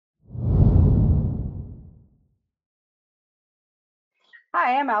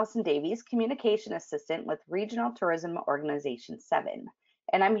Hi, I'm Allison Davies, Communication Assistant with Regional Tourism Organization 7.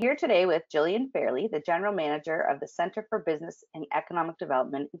 And I'm here today with Gillian Fairley, the General Manager of the Centre for Business and Economic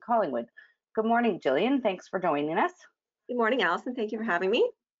Development in Collingwood. Good morning, Gillian. Thanks for joining us. Good morning, Allison. Thank you for having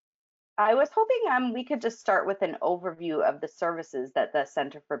me. I was hoping we could just start with an overview of the services that the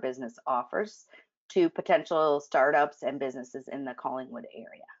Centre for Business offers to potential startups and businesses in the Collingwood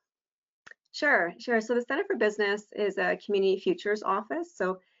area. Sure. So the Center for Business is a community futures office.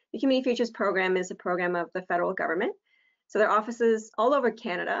 So the Community Futures program is a program of the federal government. So there are offices all over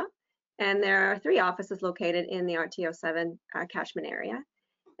Canada, and there are 3 offices located in the RTO7 catchment area.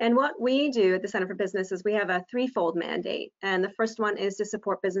 And what we do at the Center for Business is we have a threefold mandate. And the first one is to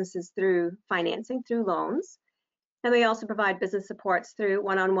support businesses through financing, through loans. And we also provide business supports through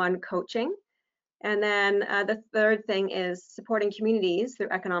one-on-one coaching. And then the third thing is supporting communities through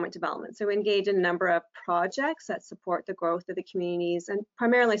economic development. So we engage in a number of projects that support the growth of the communities and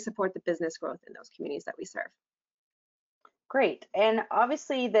primarily support the business growth in those communities that we serve. Great. And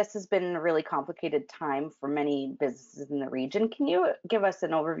obviously, this has been a really complicated time for many businesses in the region. Can you give us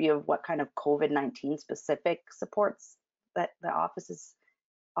an overview of what kind of COVID-19 specific supports that the office is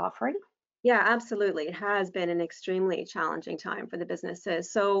offering? Yeah, absolutely. It has been an extremely challenging time for the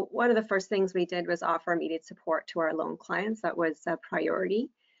businesses. So one of the first things we did was offer immediate support to our loan clients. That was a priority,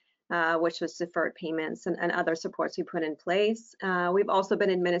 which was deferred payments and other supports we put in place. We've also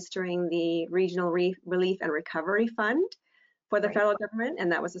been administering the Regional Relief and Recovery Fund for the federal government,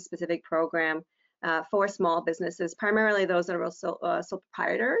 and that was a specific program for small businesses, primarily those that are sole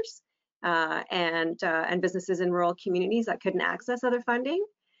proprietors and businesses in rural communities that couldn't access other funding.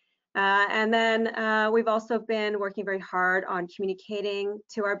 And then we've also been working very hard on communicating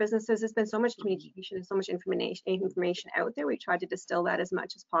to our businesses. There's been so much communication and so much information out there. We tried to distill that as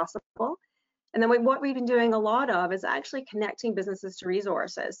much as possible. And then what we've been doing a lot of is actually connecting businesses to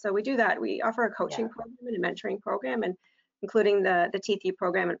resources. So we do that. We offer a coaching program and a mentoring program, and including the TT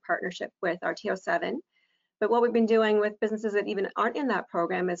program in partnership with RTO7. But what we've been doing with businesses that even aren't in that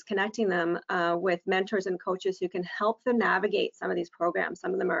program is connecting them with mentors and coaches who can help them navigate some of these programs.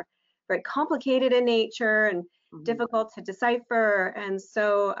 Some of them are very complicated in nature and difficult to decipher. And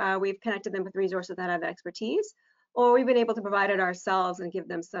so we've connected them with resources that have expertise, or we've been able to provide it ourselves and give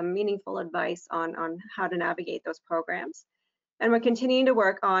them some meaningful advice on how to navigate those programs. And we're continuing to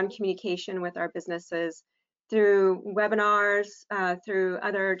work on communication with our businesses through webinars, through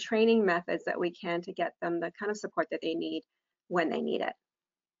other training methods that we can to get them the kind of support that they need when they need it.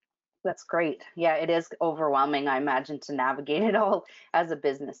 That's great. Yeah, it is overwhelming, I imagine, to navigate it all as a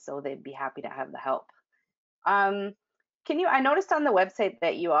business, so they'd be happy to have the help. I noticed on the website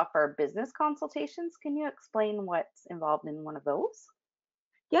that you offer business consultations. Can you explain what's involved in one of those?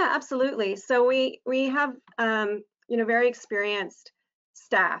 Yeah, absolutely. So we have very experienced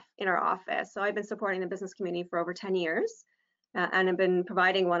staff in our office. So I've been supporting the business community for over 10 years and have been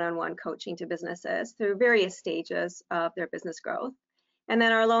providing one-on-one coaching to businesses through various stages of their business growth. And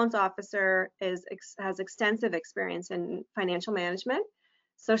then our loans officer has extensive experience in financial management.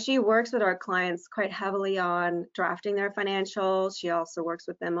 So she works with our clients quite heavily on drafting their financials. She also works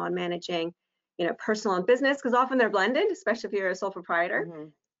with them on managing, personal and business, because often they're blended, especially if you're a sole proprietor.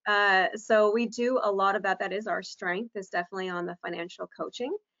 So we do a lot of that. That is our strength, is definitely on the financial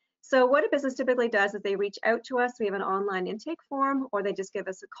coaching. So what a business typically does is they reach out to us. We have an online intake form, or they just give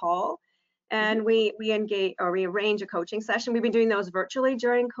us a call. And we engage, or we arrange a coaching session. We've been doing those virtually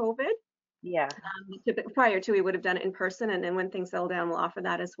during COVID. Yeah. Prior to, we would have done it in person, and then when things settle down, we'll offer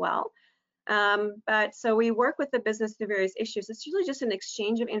that as well. But so we work with the business through various issues. It's usually just an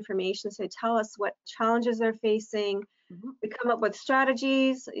exchange of information. So they tell us what challenges they're facing. We come up with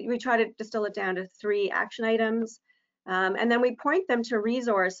strategies. We try to distill it down to 3 action items. And then we point them to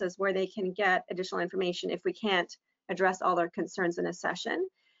resources where they can get additional information if we can't address all their concerns in a session.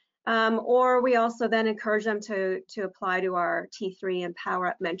 Or we also then encourage them to apply to our T3 and Power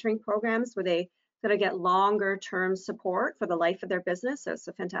Up mentoring programs, where they sort of get longer term support for the life of their business. So it's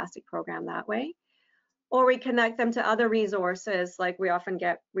a fantastic program that way. Or we connect them to other resources, like we often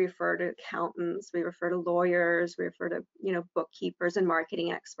refer to accountants, we refer to lawyers, we refer to bookkeepers and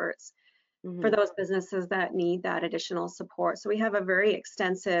marketing experts for those businesses that need that additional support. So we have a very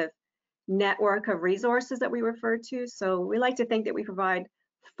extensive network of resources that we refer to. So we like to think that we provide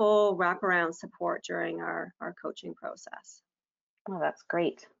full wraparound support during our coaching process. Oh, that's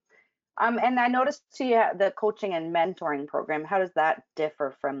great. And I noticed the coaching and mentoring program. How does that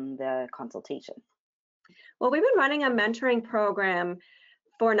differ from the consultation? Well, we've been running a mentoring program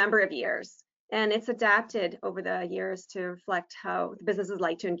for a number of years, and it's adapted over the years to reflect how the businesses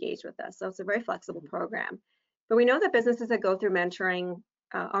like to engage with us. So it's a very flexible program. But we know that businesses that go through mentoring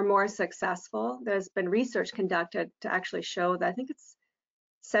are more successful. There's been research conducted to actually show that I think it's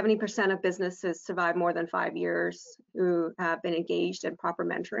 70% of businesses survive more than 5 years who have been engaged in proper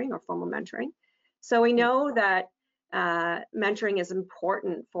mentoring or formal mentoring. So we know that mentoring is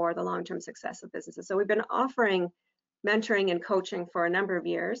important for the long-term success of businesses. So we've been offering mentoring and coaching for a number of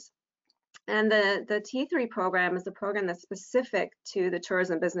years. And the T3 program is a program that's specific to the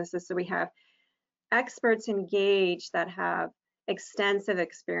tourism businesses. So we have experts engaged that have extensive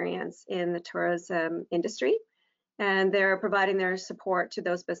experience in the tourism industry, and they're providing their support to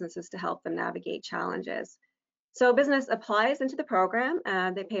those businesses to help them navigate challenges. So a business applies into the program,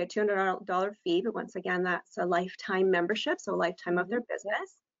 they pay a $200 fee, but once again, that's a lifetime membership, so a lifetime of their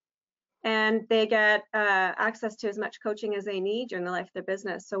business. And they get access to as much coaching as they need during the life of their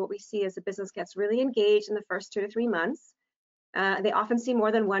business. So what we see is the business gets really engaged in the first 2 to 3 months. They often see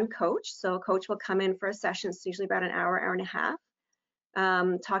more than one coach. So a coach will come in for a session, it's usually about an hour, hour and a half,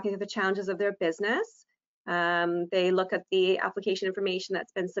 talking through the challenges of their business. They look at the application information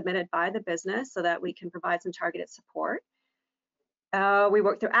that's been submitted by the business so that we can provide some targeted support. We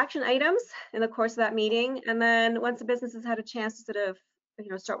work through action items in the course of that meeting, and then once the business has had a chance to sort of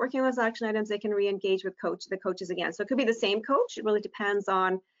start working on those action items, they can re-engage with the coaches again. So it could be the same coach. It really depends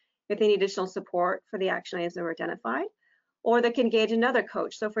on if they need additional support for the action items that were identified, or they can engage another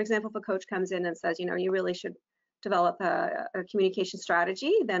coach. So for example, if a coach comes in and says, you really should develop a communication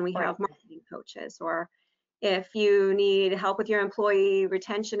strategy, then we have marketing coaches. Or if you need help with your employee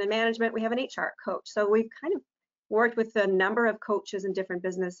retention and management, we have an HR coach. So we've kind of worked with a number of coaches in different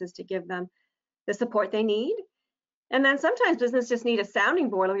businesses to give them the support they need. And then sometimes businesses just need a sounding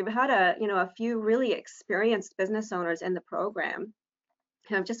board. We've had a few really experienced business owners in the program.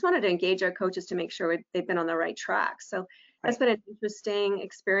 I've just wanted to engage our coaches to make sure they've been on the right track. So that's been an interesting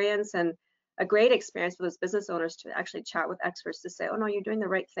experience and a great experience for those business owners to actually chat with experts to say, oh no, you're doing the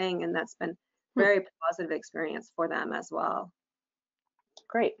right thing. And that's been very positive experience for them as well.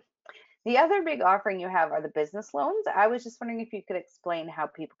 Great. The other big offering you have are the business loans. I was just wondering if you could explain how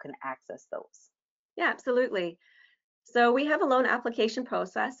people can access those. Yeah, absolutely. So we have a loan application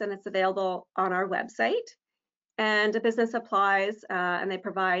process, and it's available on our website. And a business applies and they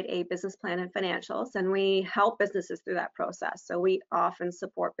provide a business plan and financials, and we help businesses through that process. So we often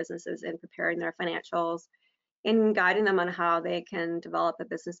support businesses in preparing their financials, in guiding them on how they can develop a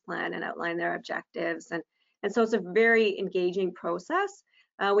business plan and outline their objectives. And so it's a very engaging process.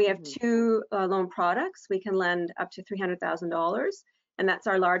 We have 2 loan products. We can lend up to $300,000. And that's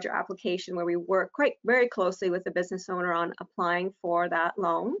our larger application where we work very closely with the business owner on applying for that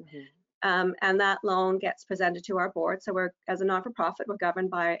loan. And that loan gets presented to our board. So we're, as a non-for-profit, we're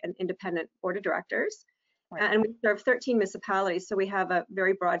governed by an independent board of directors. And we serve 13 municipalities. So we have a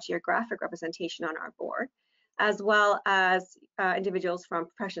very broad geographic representation on our board, as well as individuals from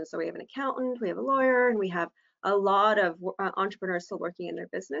professions. So we have an accountant, we have a lawyer, and we have a lot of entrepreneurs still working in their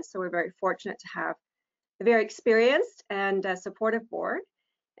business. So we're very fortunate to have a very experienced and supportive board,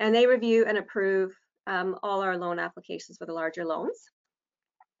 and they review and approve all our loan applications for the larger loans.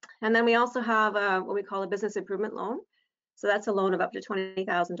 And then we also have what we call a business improvement loan. So that's a loan of up to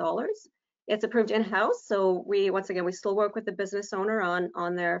 $20,000. It's approved in-house. So once again, we still work with the business owner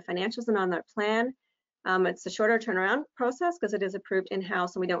on their financials and on their plan. It's a shorter turnaround process because it is approved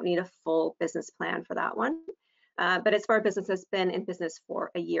in-house, and we don't need a full business plan for that one. But it's for a business that's been in business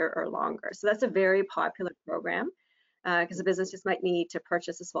for a year or longer. So that's a very popular program because the business just might need to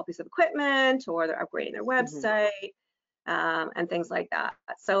purchase a small piece of equipment, or they're upgrading their website and things like that.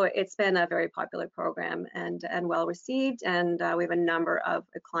 So it's been a very popular program and well received. And we have a number of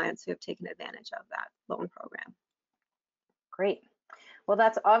clients who have taken advantage of that loan program. Great. Well,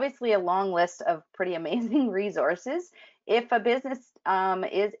 that's obviously a long list of pretty amazing resources. If a business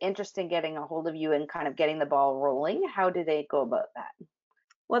is interested in getting a hold of you and kind of getting the ball rolling, how do they go about that?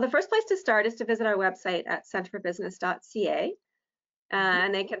 Well, the first place to start is to visit our website at centreforbusiness.ca,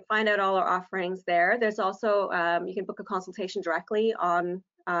 and they can find out all our offerings there. There's also, you can book a consultation directly on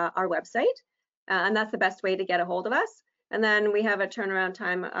our website, and that's the best way to get a hold of us. And then we have a turnaround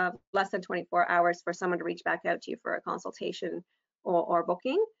time of less than 24 hours for someone to reach back out to you for a consultation or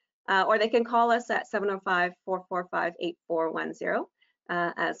booking, or they can call us at 705-445-8410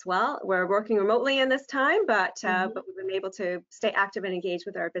 as well. We're working remotely in this time, but we've been able to stay active and engaged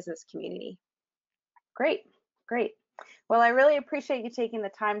with our business community. Great, great. Well, I really appreciate you taking the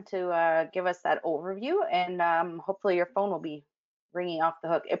time to give us that overview, and hopefully your phone will be ringing off the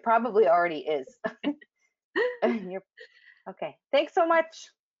hook. It probably already is. Okay, thanks so much.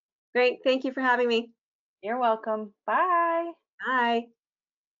 Great, thank you for having me. You're welcome. Bye. Bye.